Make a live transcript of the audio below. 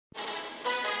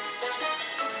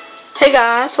Hey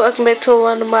guys, welcome back to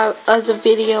one of my other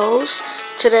videos.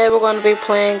 Today we're going to be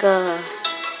playing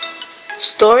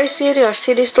Story City or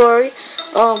City Story.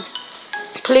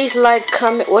 Please like,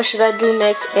 comment what should I do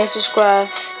next, and subscribe.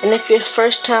 And if you're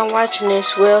first time watching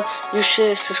this, well, you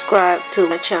should subscribe to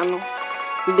my channel.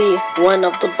 Be one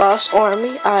of the boss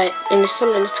army. Alright, and it's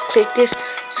telling us to click this,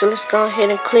 so let's go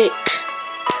ahead and click.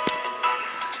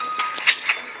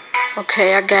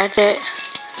 Okay, I got that.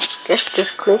 Guess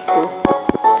just click this.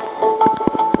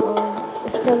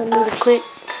 It's telling me to click.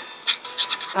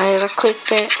 Alright, I clicked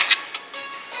that.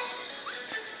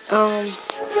 Okay,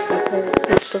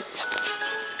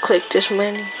 click this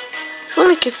money. It's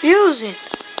really confusing.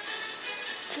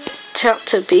 Tap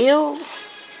to build.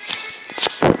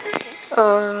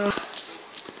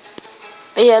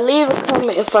 Yeah, leave a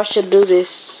comment if I should do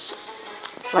this.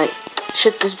 Like,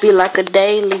 should this be like a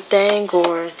daily thing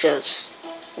or just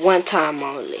one time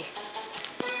only?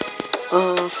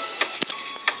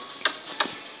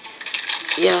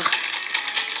 Yeah.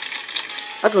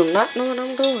 I do not know what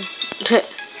I'm doing.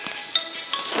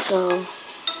 So,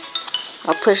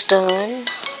 I push done.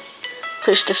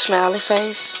 Push the smiley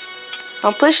face.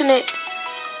 I'm pushing it.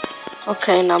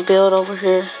 Okay, now build over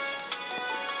here.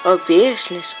 A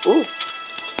business. Ooh.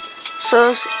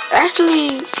 So,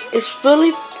 it's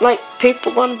really like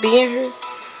people gonna be in here.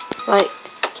 Like,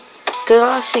 cause all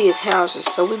I see is houses.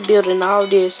 So, we building all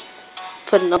this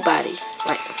for nobody.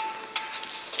 Like,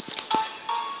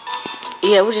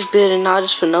 yeah, we're just building all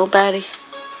this for nobody.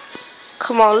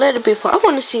 Come on, let it be fun. I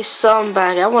want to see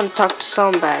somebody. I want to talk to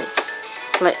somebody.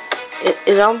 Like,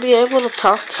 is I gonna be able to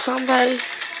talk to somebody?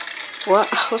 What?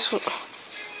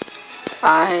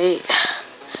 Alright,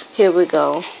 here we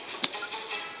go.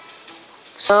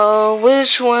 So,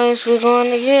 which ones we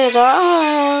going to get?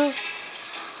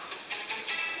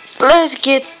 Let's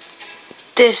get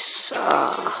this.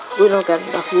 We don't got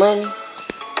enough money.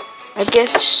 I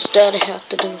guess that'll have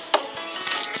to do.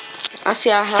 I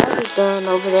see our house is done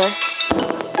over there.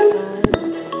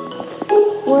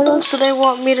 What else do they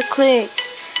want me to click?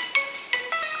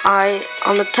 Alright,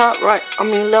 on the top right,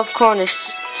 left corner,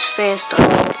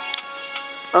 sandstone.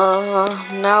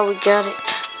 Now we got it.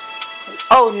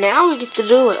 Oh, now we get to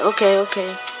do it. Okay.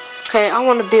 Okay, I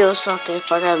want to build something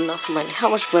if I got enough money. How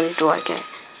much money do I get?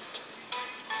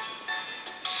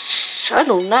 I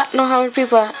do not know how many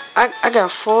people I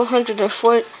got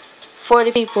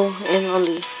 440 people and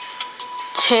only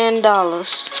 $10.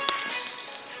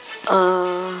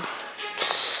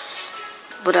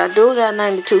 But I do got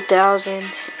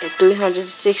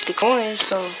 92,360 coins,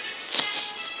 so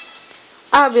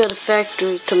I'll build a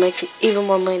factory to make even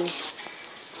more money.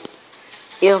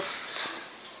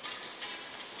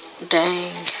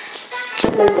 Dang.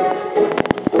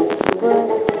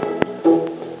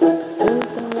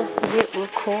 Anything I can get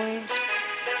with coins?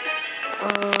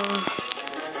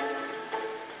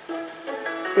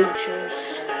 Features.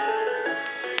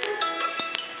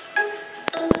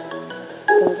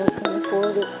 Because I can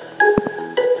afford it.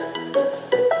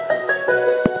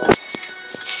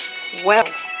 Well,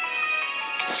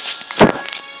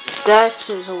 that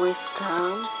is a waste of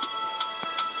time.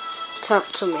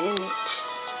 Tap to manage.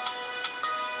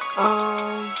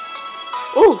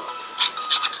 Ooh,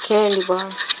 candy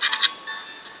bar.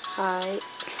 Alright.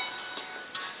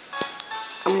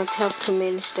 I'm gonna tap to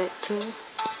manage that too.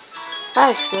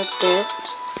 I accept that.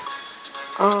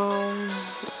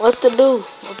 What to do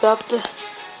about the...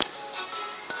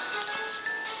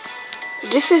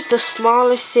 This is the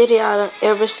smallest city I've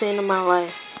ever seen in my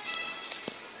life.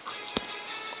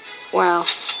 Wow.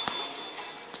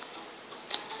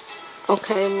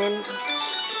 Okay, man.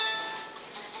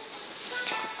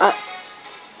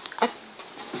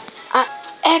 I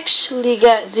actually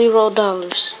got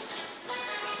 $0.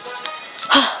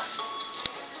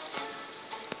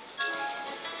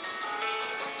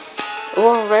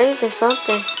 Well, I'm raising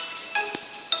something.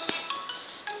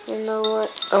 You know what?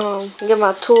 Get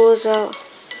my tools out.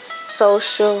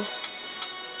 Social.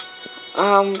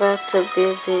 I'm about to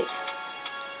visit.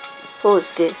 Who is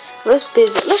this? Let's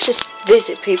visit. Let's just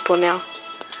visit people now.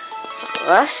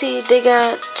 I see they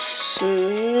got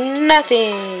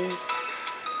nothing.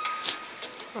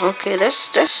 Okay,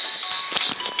 that's.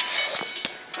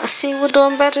 I see we're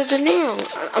doing better than them.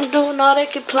 I'm doing all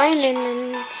that complaining,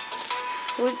 and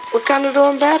we're kind of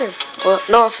doing better. Well,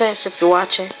 no offense if you're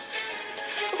watching.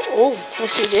 Oh,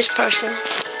 let's see this person.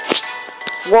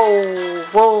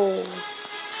 Whoa.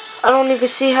 I don't even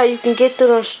see how you can get through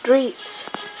the streets.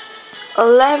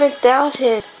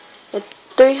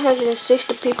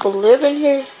 11,360 people living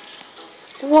here.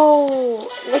 Whoa,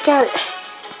 look at it.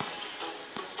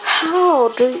 How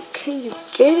can you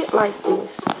get it like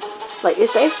this? Like,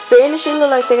 is they finished? It look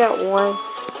like they got 1,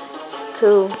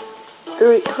 2,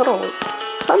 3. Hold on.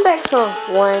 Come back some.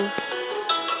 1,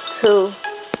 2.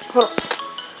 Hold on.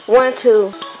 1,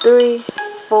 2, 3,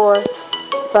 4,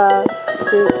 5,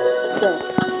 6,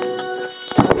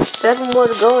 7. 7 more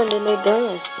to go and then they're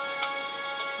done.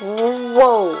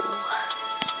 Whoa.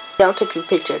 Yeah, I'm taking a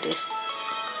picture of this.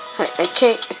 I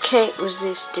can't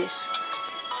resist this.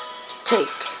 Take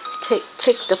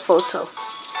the photo.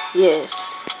 Yes.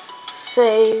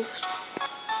 Save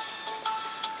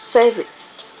it.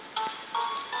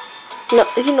 No,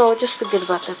 you know, just forget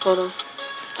about that photo.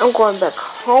 I'm going back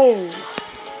home.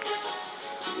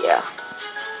 Yeah.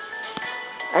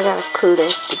 I gotta clue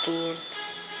that again.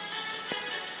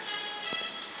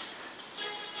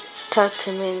 Talk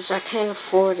to me. I can't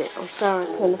afford it. I'm sorry, I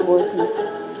can't afford it.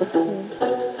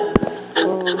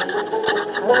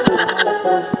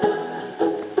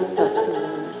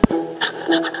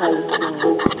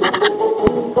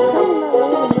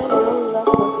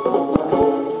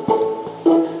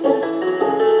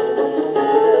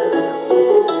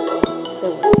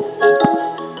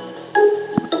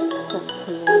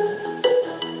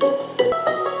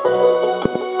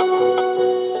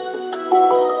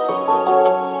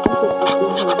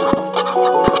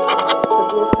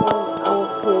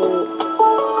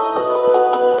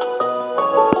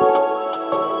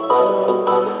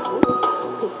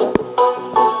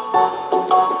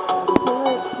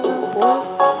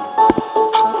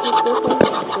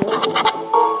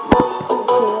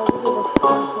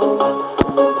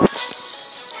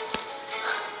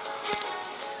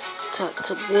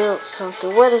 To build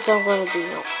something. What is I'm gonna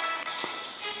build?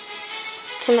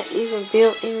 Can I even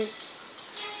build any?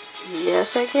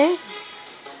 Yes, I can.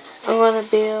 I'm gonna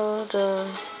build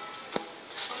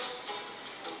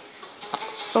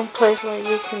some place where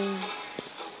you can.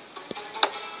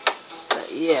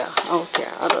 Yeah, I don't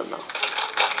care. I don't know.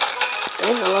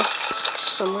 Dang, I lost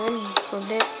some money from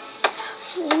that.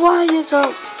 Why is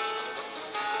up?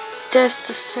 That's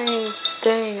the same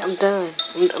thing. I'm done.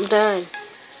 I'm done.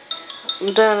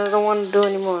 I'm done. I don't want to do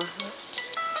anymore.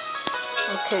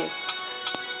 Okay.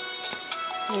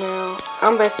 Now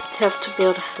I'm about to have to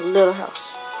build a little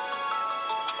house.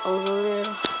 A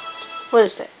little. What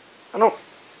is that? I don't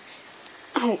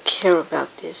care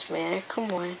about this, man.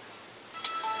 Come on.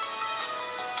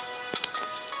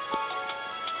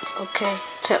 Okay.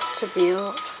 Tap to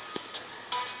build.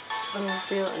 I'm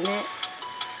building it.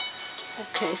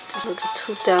 Okay. This is a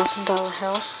 $2,000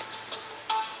 house.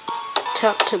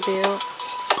 Tap to build.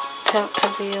 Tap to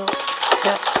build.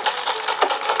 Tap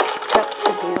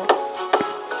to build.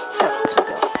 Tap to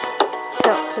build.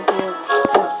 Tap to build.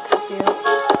 Tap to build.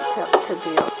 Tap to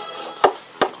build.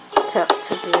 Tap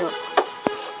to build.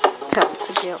 Tap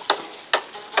to build.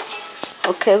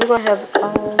 Okay, we're gonna have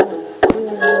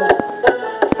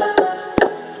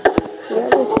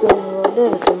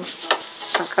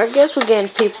I guess we're getting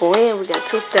people in. We got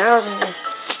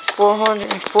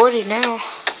 2,440 now.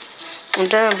 I'm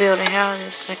done building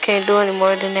houses. I can't do any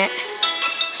more than that.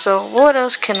 So what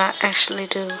else can I actually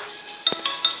do?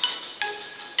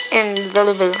 And I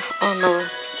don't know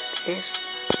what it is.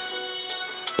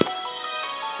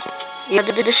 Yeah,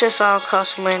 this just all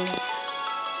costs money.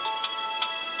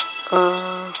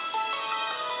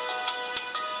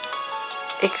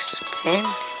 Expand.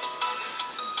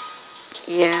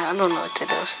 Yeah, I don't know what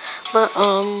that is. But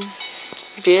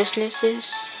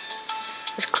businesses.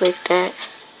 Let's click that.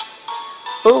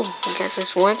 Oh, we got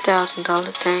this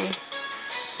 $1,000 thing.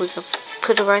 We can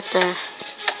put it right there.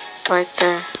 Right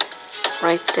there.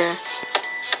 Right there.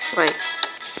 Right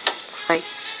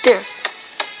there.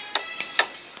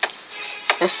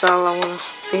 That's all I want to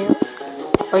build.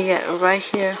 Oh yeah, right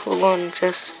here we're going to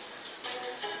just.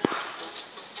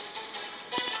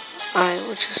 Alright,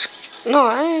 we'll just. No,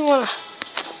 I didn't want to.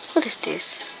 What is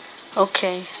this?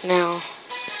 Okay, now.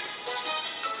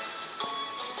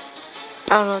 I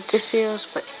don't know what this is,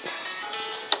 but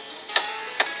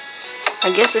I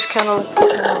guess it's kind of like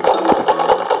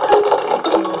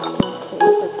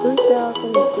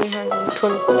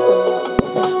 3,320 people.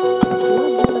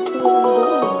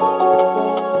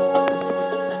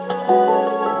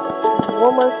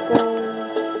 One more thing.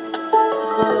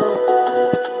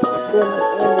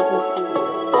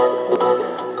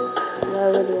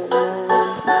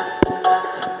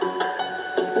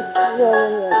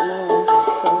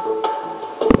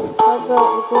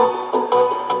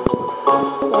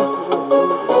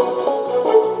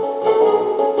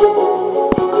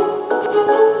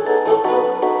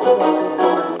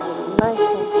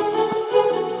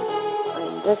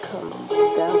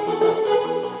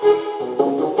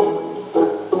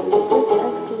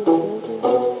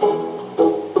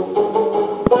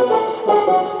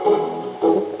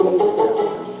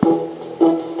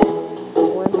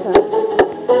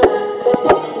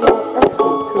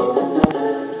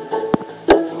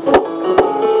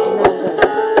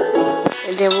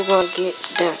 And then we're gonna get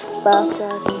that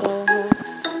 $5,000 house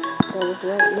that was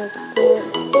right next to it.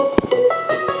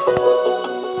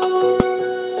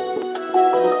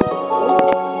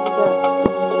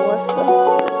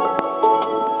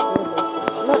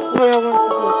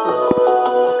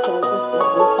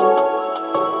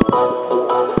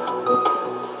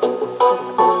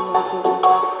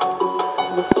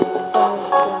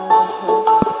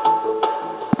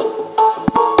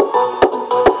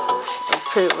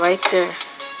 Put it right there.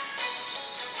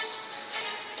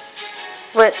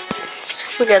 But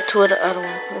we got two of the other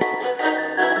ones.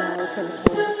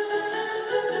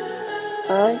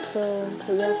 Alright, so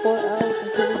we got 4 hours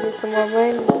until we get some more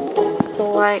money.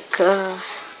 So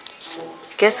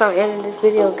guess I'm ending this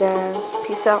video, guys.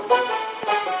 Peace out.